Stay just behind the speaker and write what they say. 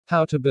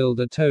How to build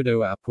a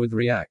Todo app with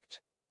React,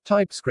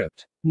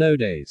 TypeScript,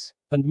 NodeJS,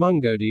 and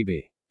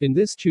MongoDB. In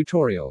this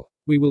tutorial,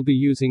 we will be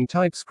using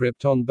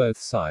TypeScript on both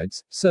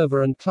sides,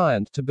 server and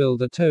client, to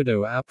build a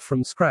Todo app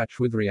from scratch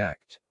with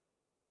React,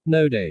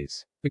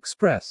 NodeJS,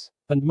 Express,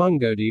 and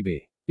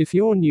MongoDB. If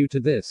you're new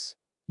to this,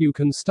 you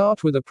can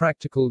start with a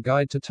practical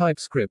guide to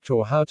TypeScript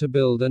or how to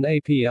build an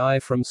API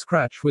from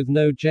scratch with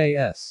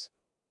Node.js,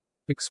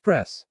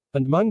 Express,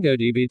 and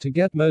MongoDB to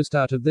get most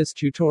out of this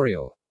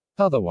tutorial.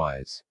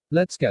 Otherwise,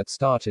 let's get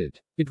started.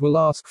 It will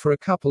ask for a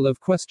couple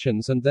of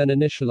questions and then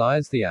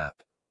initialize the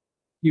app.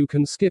 You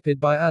can skip it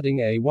by adding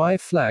a Y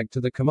flag to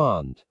the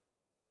command.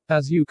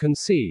 As you can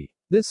see,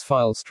 this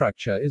file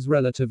structure is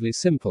relatively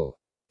simple.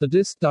 The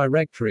dist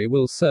directory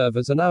will serve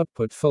as an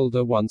output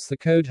folder once the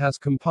code has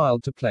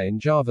compiled to plain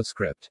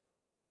JavaScript.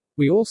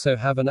 We also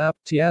have an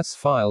app.ts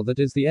file that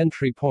is the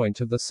entry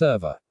point of the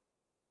server.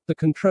 The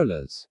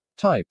controllers,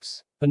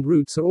 types, and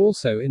routes are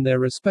also in their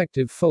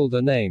respective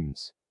folder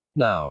names.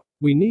 Now,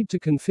 we need to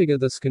configure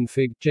this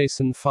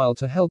config.json file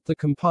to help the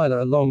compiler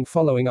along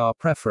following our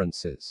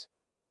preferences.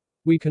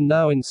 We can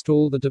now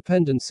install the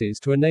dependencies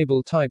to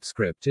enable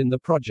TypeScript in the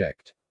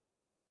project.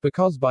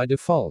 Because by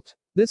default,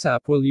 this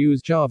app will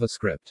use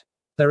JavaScript.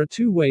 There are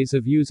two ways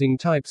of using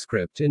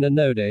TypeScript in a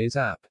Node.js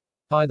app,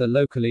 either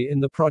locally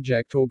in the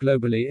project or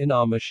globally in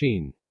our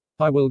machine.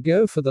 I will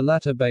go for the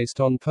latter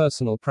based on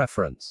personal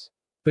preference.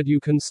 But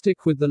you can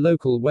stick with the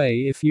local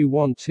way if you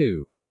want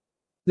to.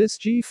 This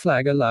G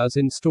flag allows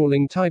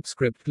installing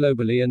TypeScript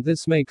globally, and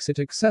this makes it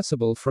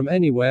accessible from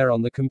anywhere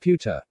on the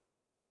computer.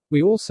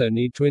 We also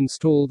need to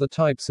install the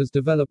types as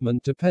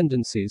development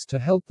dependencies to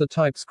help the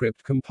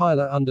TypeScript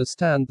compiler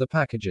understand the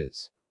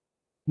packages.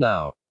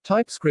 Now,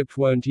 TypeScript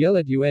won't yell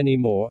at you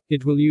anymore,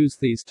 it will use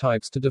these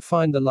types to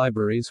define the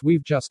libraries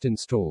we've just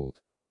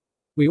installed.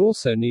 We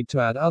also need to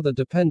add other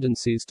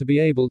dependencies to be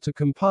able to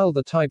compile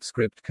the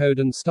TypeScript code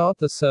and start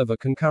the server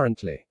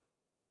concurrently.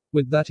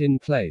 With that in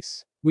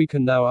place, we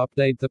can now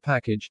update the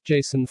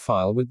package.json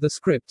file with the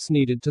scripts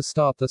needed to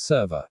start the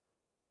server.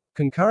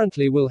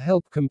 Concurrently will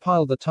help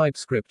compile the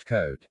TypeScript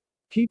code.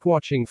 Keep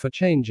watching for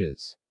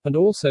changes, and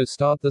also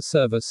start the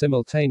server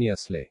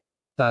simultaneously.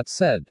 That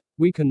said,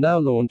 we can now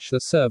launch the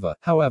server.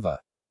 However,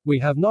 we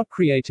have not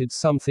created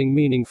something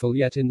meaningful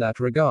yet in that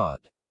regard.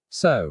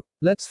 So,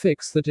 let's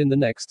fix that in the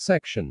next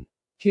section.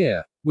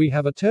 Here, we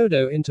have a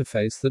Todo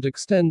interface that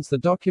extends the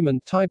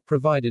document type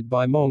provided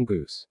by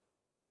Mongoose.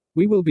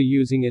 We will be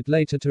using it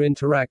later to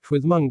interact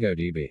with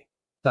MongoDB.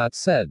 That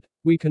said,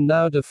 we can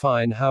now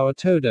define how a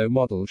Todo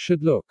model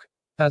should look.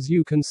 As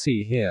you can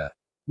see here,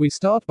 we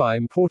start by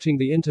importing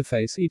the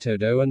interface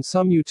eTodo and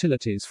some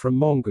utilities from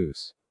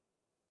Mongoose.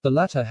 The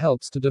latter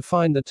helps to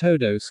define the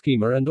Todo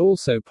schema and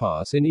also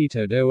pass in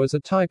eTodo as a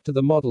type to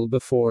the model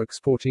before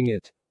exporting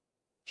it.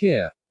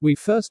 Here, we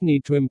first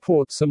need to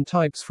import some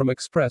types from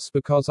Express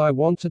because I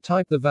want to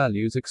type the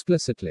values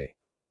explicitly.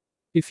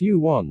 If you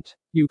want,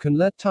 you can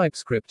let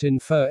TypeScript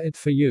infer it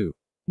for you.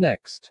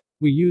 Next,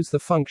 we use the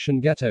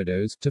function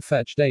getTodos to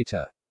fetch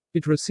data.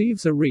 It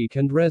receives a rec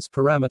and res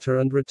parameter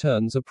and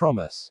returns a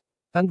promise.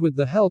 And with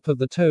the help of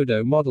the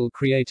Todo model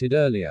created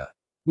earlier,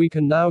 we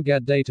can now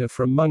get data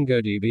from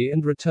MongoDB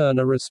and return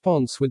a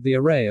response with the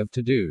array of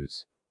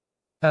to-dos.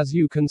 As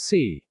you can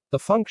see, the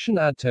function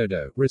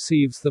addTodo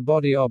receives the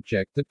body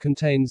object that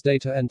contains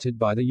data entered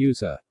by the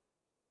user.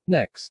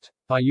 Next,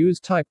 I use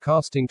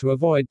typecasting to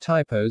avoid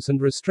typos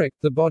and restrict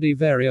the body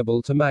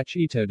variable to match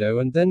eTodo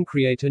and then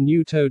create a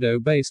new Todo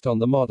based on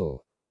the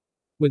model.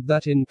 With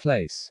that in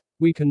place,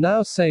 we can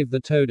now save the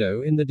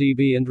Todo in the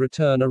DB and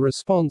return a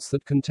response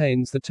that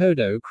contains the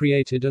Todo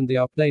created and the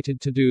updated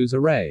to-dos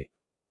array.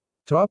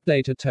 To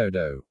update a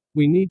Todo,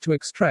 we need to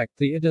extract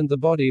the id and the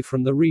body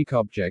from the rec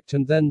object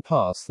and then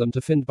pass them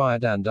to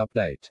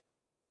find_by_add_update.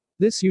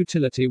 This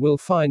utility will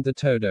find the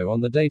Todo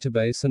on the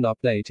database and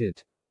update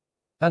it.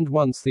 And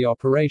once the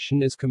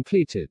operation is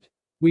completed,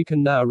 we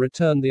can now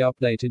return the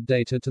updated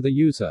data to the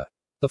user.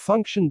 The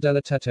function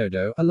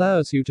deleteTodo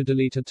allows you to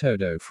delete a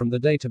Todo from the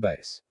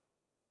database.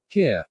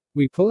 Here,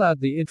 we pull out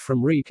the id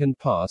from rec and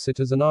pass it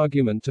as an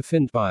argument to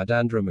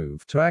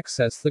find_by_add_remove to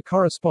access the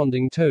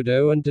corresponding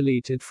Todo and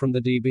delete it from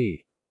the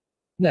DB.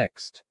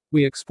 Next,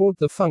 we export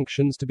the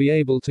functions to be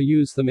able to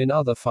use them in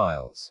other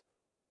files.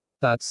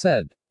 That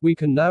said, we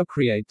can now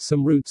create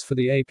some routes for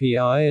the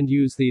API and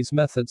use these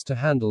methods to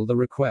handle the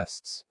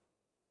requests.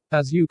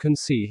 As you can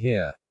see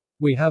here,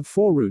 we have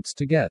 4 routes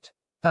to get,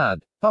 add,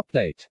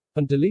 update,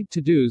 and delete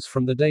to-dos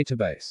from the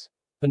database.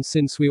 And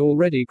since we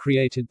already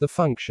created the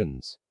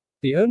functions,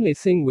 the only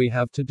thing we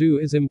have to do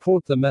is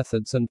import the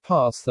methods and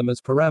pass them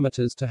as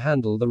parameters to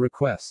handle the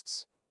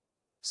requests.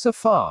 So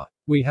far,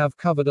 we have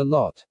covered a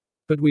lot,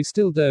 but we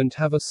still don't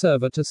have a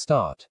server to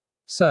start.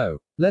 So,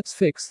 let's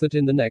fix that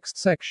in the next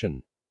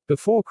section.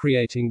 Before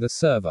creating the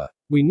server,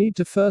 we need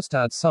to first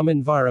add some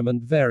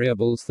environment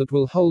variables that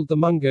will hold the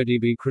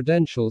MongoDB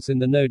credentials in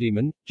the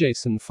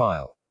NodeJS.json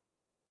file.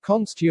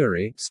 const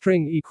URI,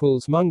 string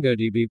equals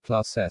MongoDB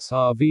plus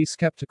srv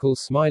skeptical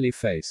smiley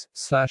face,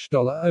 /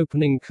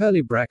 $opening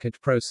curly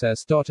bracket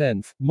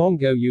process.env,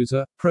 Mongo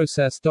user,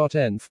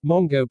 process.env,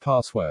 Mongo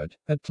password,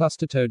 at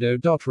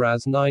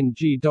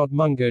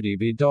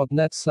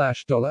clustertodo.ras9g.mongodb.net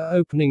 /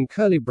 $opening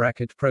curly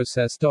bracket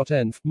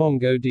process.env,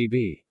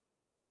 MongoDB.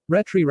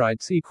 Retry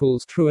writes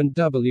equals true and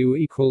w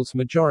equals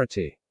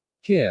majority.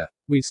 Here,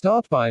 we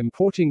start by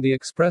importing the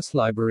express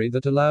library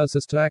that allows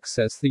us to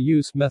access the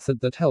use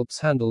method that helps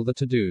handle the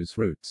to-dos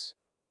routes.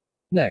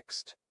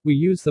 Next, we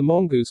use the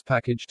mongoose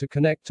package to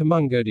connect to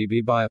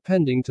MongoDB by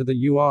appending to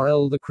the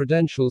URL the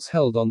credentials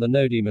held on the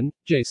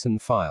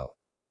NodeJS file.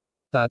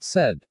 That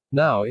said,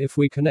 now if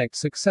we connect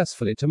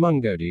successfully to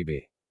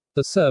MongoDB,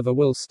 the server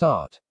will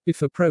start.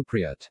 If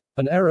appropriate,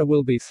 an error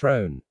will be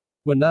thrown.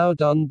 We're now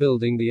done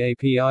building the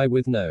API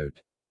with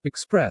Node,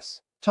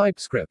 Express,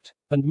 TypeScript,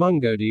 and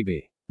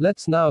MongoDB.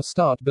 Let's now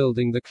start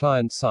building the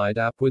client-side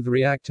app with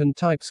React and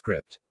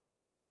TypeScript.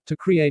 To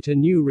create a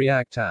new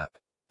React app,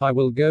 I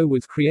will go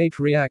with Create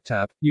React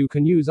App. You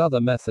can use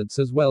other methods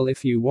as well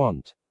if you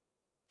want.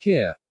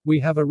 Here, we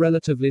have a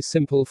relatively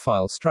simple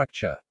file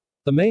structure.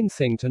 The main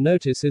thing to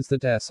notice is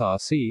that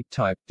src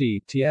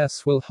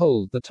type.ts will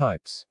hold the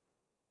types.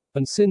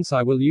 And since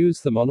I will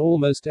use them on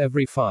almost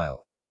every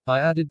file, I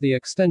added the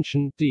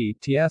extension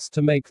 .ts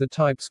to make the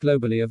types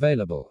globally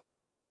available.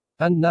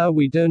 And now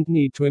we don't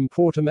need to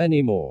import them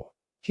anymore.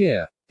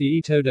 Here,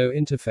 the Todo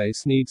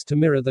interface needs to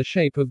mirror the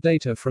shape of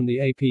data from the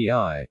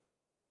API.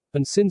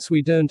 And since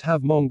we don't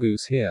have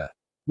Mongoose here,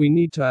 we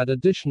need to add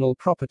additional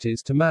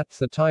properties to match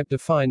the type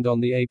defined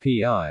on the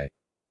API.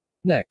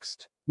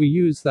 Next, we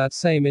use that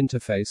same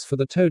interface for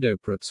the Todo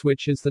props,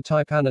 which is the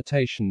type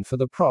annotation for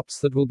the props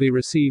that will be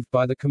received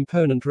by the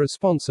component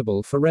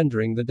responsible for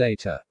rendering the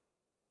data.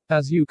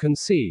 As you can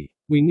see,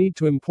 we need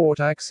to import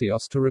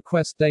Axios to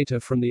request data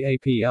from the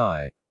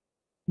API.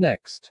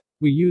 Next,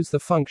 we use the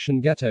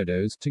function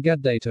getTodos to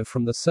get data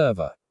from the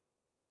server.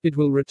 It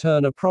will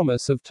return a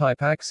promise of type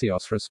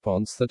Axios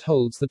response that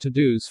holds the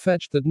to-dos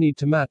fetched that need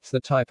to match the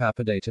type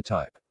AppData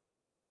type.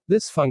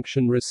 This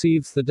function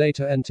receives the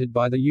data entered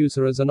by the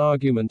user as an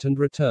argument and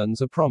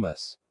returns a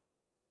promise.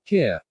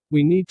 Here,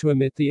 we need to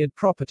omit the id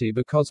property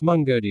because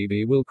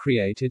MongoDB will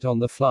create it on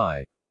the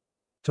fly.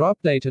 To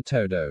update a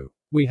Todo,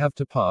 we have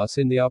to pass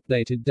in the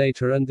updated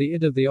data and the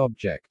id of the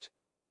object.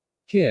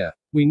 Here,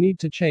 we need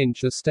to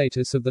change the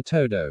status of the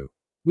Todo,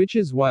 which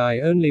is why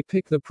I only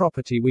pick the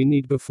property we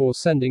need before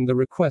sending the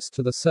request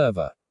to the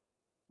server.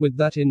 With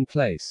that in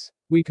place,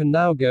 we can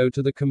now go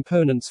to the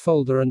components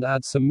folder and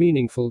add some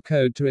meaningful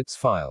code to its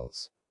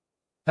files.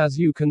 As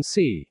you can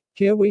see,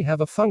 here we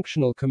have a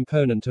functional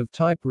component of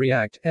type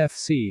React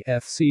FC.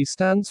 FC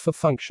stands for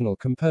functional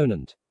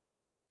component.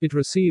 It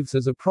receives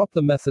as a prop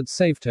the method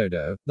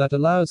saveTodo that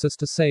allows us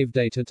to save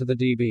data to the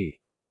DB.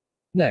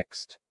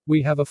 Next,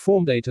 we have a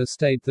form data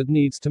state that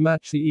needs to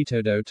match the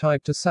etodo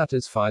type to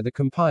satisfy the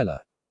compiler.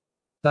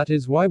 That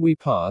is why we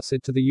pass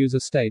it to the user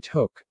state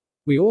hook.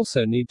 We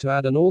also need to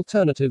add an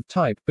alternative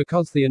type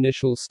because the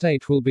initial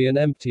state will be an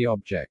empty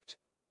object.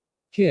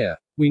 Here,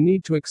 we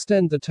need to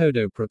extend the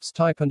Todo props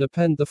type and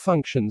append the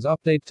functions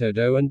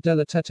updateTodo and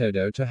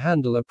deleteTodo to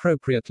handle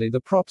appropriately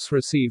the props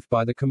received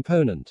by the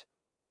component.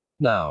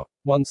 Now,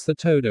 once the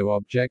Todo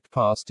object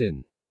passed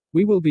in,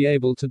 we will be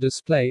able to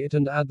display it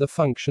and add the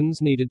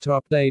functions needed to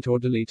update or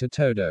delete a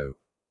Todo.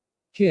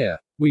 Here,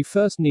 we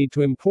first need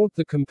to import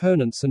the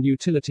components and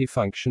utility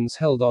functions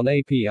held on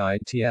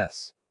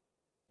app.ts.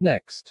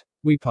 Next,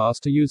 we pass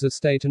to user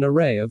state an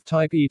array of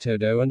type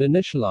etodo and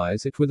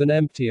initialize it with an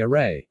empty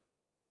array.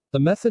 The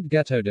method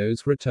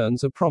getTodos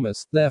returns a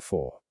promise,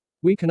 therefore,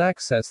 we can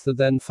access the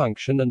then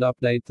function and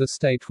update the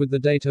state with the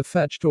data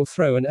fetched or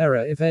throw an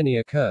error if any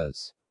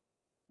occurs.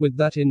 With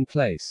that in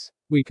place,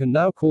 we can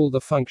now call the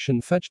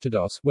function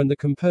fetchTodos when the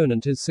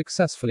component is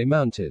successfully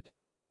mounted.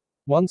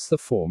 Once the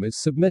form is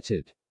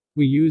submitted,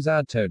 we use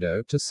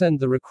addTodo to send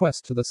the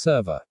request to the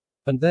server.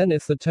 And then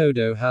if the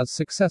Todo has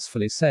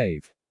successfully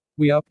saved,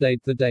 we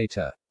update the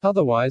data.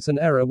 Otherwise an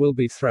error will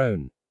be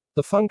thrown.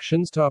 The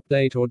functions to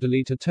update or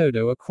delete a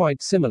Todo are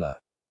quite similar.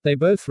 They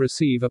both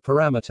receive a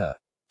parameter,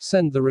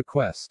 send the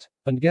request,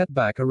 and get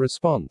back a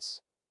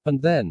response.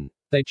 And then,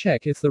 they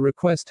check if the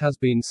request has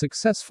been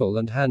successful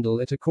and handle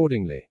it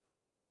accordingly.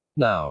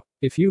 Now,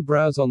 if you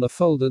browse on the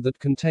folder that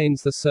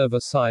contains the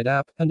server-side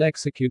app, and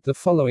execute the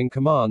following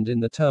command in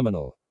the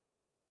terminal.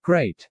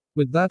 Great!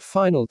 With that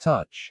final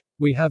touch,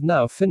 we have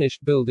now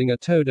finished building a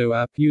Todo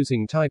app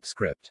using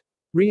TypeScript,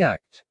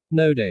 React,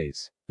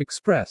 Node.js,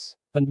 Express,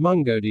 and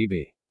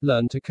MongoDB.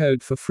 Learn to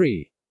code for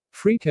free.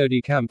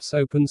 FreeCodeCamp's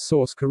open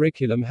source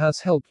curriculum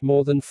has helped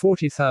more than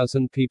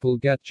 40,000 people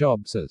get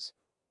jobs as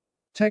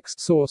text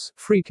source,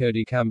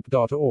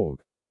 freecodecamp.org.